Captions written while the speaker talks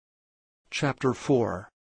Chapter 4.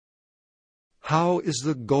 How is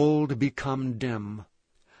the gold become dim?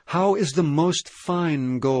 How is the most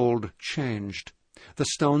fine gold changed? The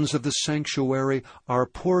stones of the sanctuary are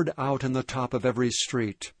poured out in the top of every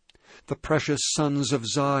street. The precious sons of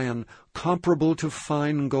Zion, comparable to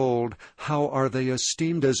fine gold, how are they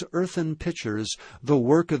esteemed as earthen pitchers, the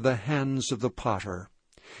work of the hands of the potter.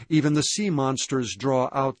 Even the sea monsters draw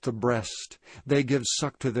out the breast. They give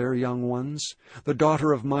suck to their young ones. The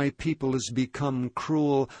daughter of my people is become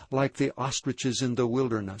cruel, like the ostriches in the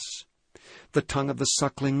wilderness. The tongue of the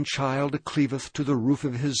suckling child cleaveth to the roof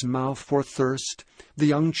of his mouth for thirst. The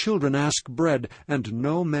young children ask bread, and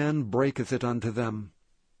no man breaketh it unto them.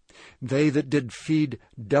 They that did feed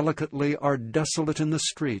delicately are desolate in the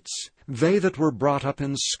streets. They that were brought up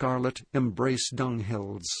in scarlet embrace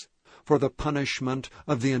dunghills. For the punishment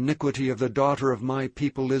of the iniquity of the daughter of my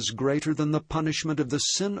people is greater than the punishment of the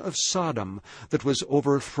sin of Sodom, that was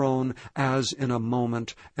overthrown as in a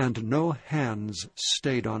moment, and no hands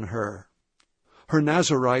stayed on her. Her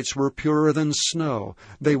Nazarites were purer than snow.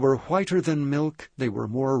 They were whiter than milk. They were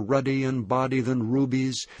more ruddy in body than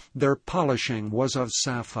rubies. Their polishing was of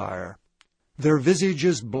sapphire. Their visage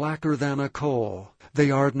is blacker than a coal.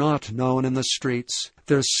 They are not known in the streets.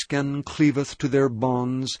 Their skin cleaveth to their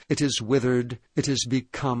bones. It is withered. It is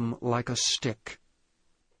become like a stick.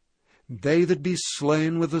 They that be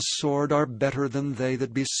slain with the sword are better than they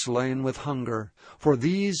that be slain with hunger. For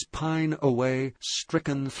these pine away,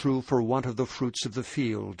 stricken through for want of the fruits of the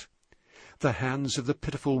field. The hands of the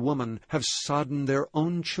pitiful woman have sodden their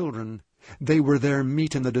own children. They were their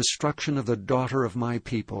meat in the destruction of the daughter of my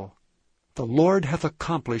people. The Lord hath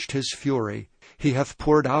accomplished his fury. He hath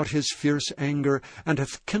poured out his fierce anger, and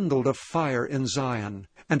hath kindled a fire in Zion,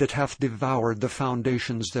 and it hath devoured the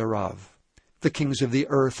foundations thereof. The kings of the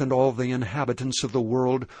earth and all the inhabitants of the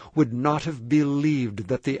world would not have believed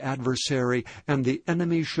that the adversary and the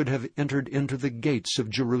enemy should have entered into the gates of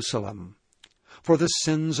Jerusalem. For the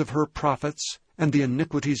sins of her prophets and the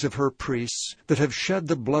iniquities of her priests, that have shed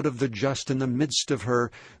the blood of the just in the midst of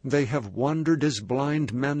her, they have wandered as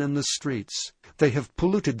blind men in the streets. They have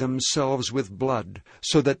polluted themselves with blood,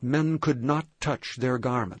 so that men could not touch their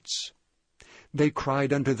garments. They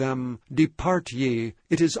cried unto them, Depart ye,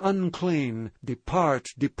 it is unclean. Depart,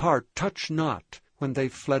 depart, touch not. When they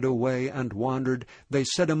fled away and wandered, they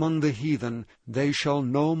said among the heathen, They shall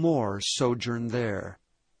no more sojourn there.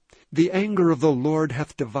 The anger of the Lord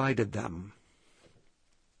hath divided them.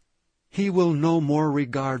 He will no more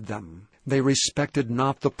regard them. They respected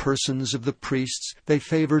not the persons of the priests. They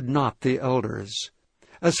favored not the elders.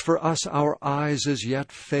 As for us, our eyes as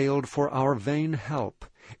yet failed for our vain help.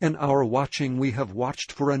 In our watching we have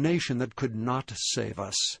watched for a nation that could not save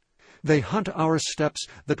us. They hunt our steps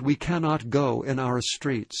that we cannot go in our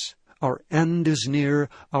streets. Our end is near,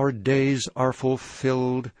 our days are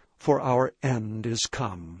fulfilled, for our end is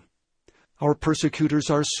come. Our persecutors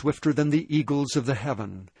are swifter than the eagles of the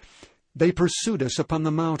heaven. They pursued us upon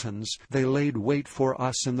the mountains. They laid wait for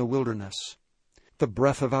us in the wilderness. The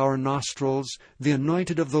breath of our nostrils, the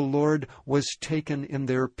anointed of the Lord, was taken in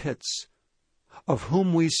their pits, of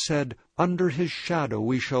whom we said, Under his shadow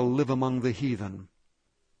we shall live among the heathen.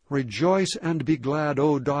 Rejoice and be glad,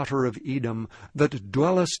 O daughter of Edom, that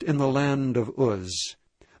dwellest in the land of Uz.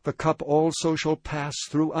 The cup also shall pass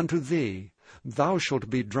through unto thee. Thou shalt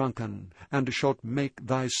be drunken, and shalt make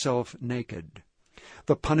thyself naked.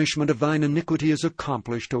 The punishment of thine iniquity is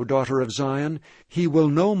accomplished, O daughter of Zion. He will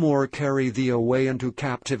no more carry thee away into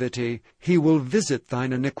captivity. He will visit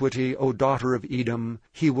thine iniquity, O daughter of Edom.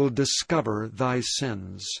 He will discover thy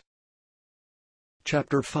sins.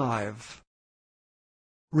 Chapter 5.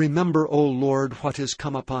 Remember, O Lord, what is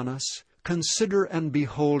come upon us. Consider and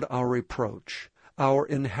behold our reproach. Our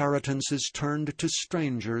inheritance is turned to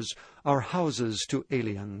strangers, our houses to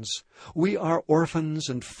aliens. We are orphans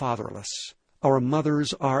and fatherless. Our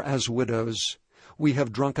mothers are as widows. We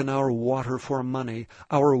have drunken our water for money.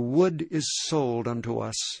 Our wood is sold unto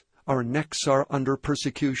us. Our necks are under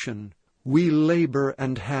persecution. We labor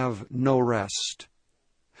and have no rest.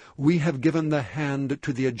 We have given the hand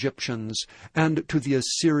to the Egyptians, and to the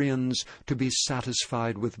Assyrians to be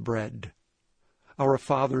satisfied with bread. Our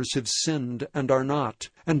fathers have sinned and are not,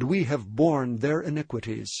 and we have borne their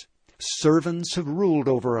iniquities. Servants have ruled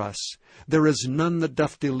over us. There is none that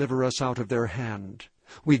doth deliver us out of their hand.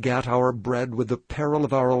 We gat our bread with the peril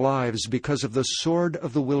of our lives because of the sword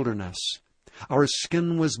of the wilderness. Our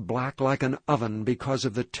skin was black like an oven because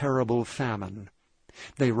of the terrible famine.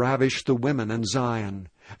 They ravished the women in Zion,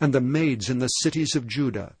 and the maids in the cities of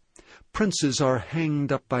Judah. Princes are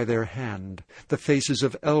hanged up by their hand. The faces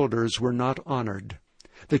of elders were not honored.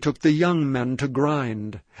 They took the young men to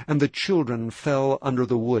grind, and the children fell under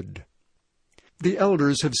the wood. The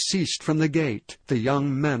elders have ceased from the gate, the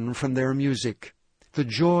young men from their music. The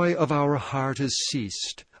joy of our heart is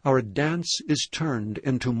ceased, our dance is turned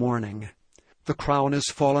into mourning. The crown is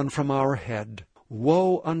fallen from our head.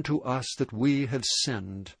 Woe unto us that we have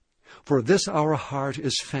sinned! For this our heart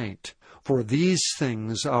is faint, for these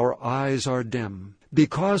things our eyes are dim.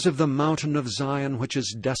 Because of the mountain of Zion which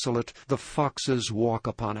is desolate, the foxes walk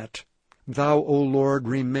upon it. Thou, O Lord,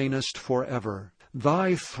 remainest forever,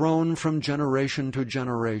 thy throne from generation to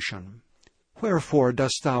generation. Wherefore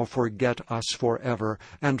dost thou forget us forever,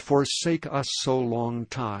 and forsake us so long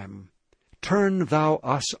time? Turn thou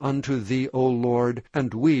us unto thee, O Lord,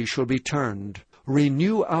 and we shall be turned.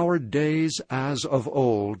 Renew our days as of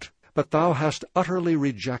old. But thou hast utterly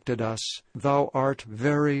rejected us. Thou art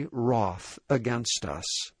very wroth against us.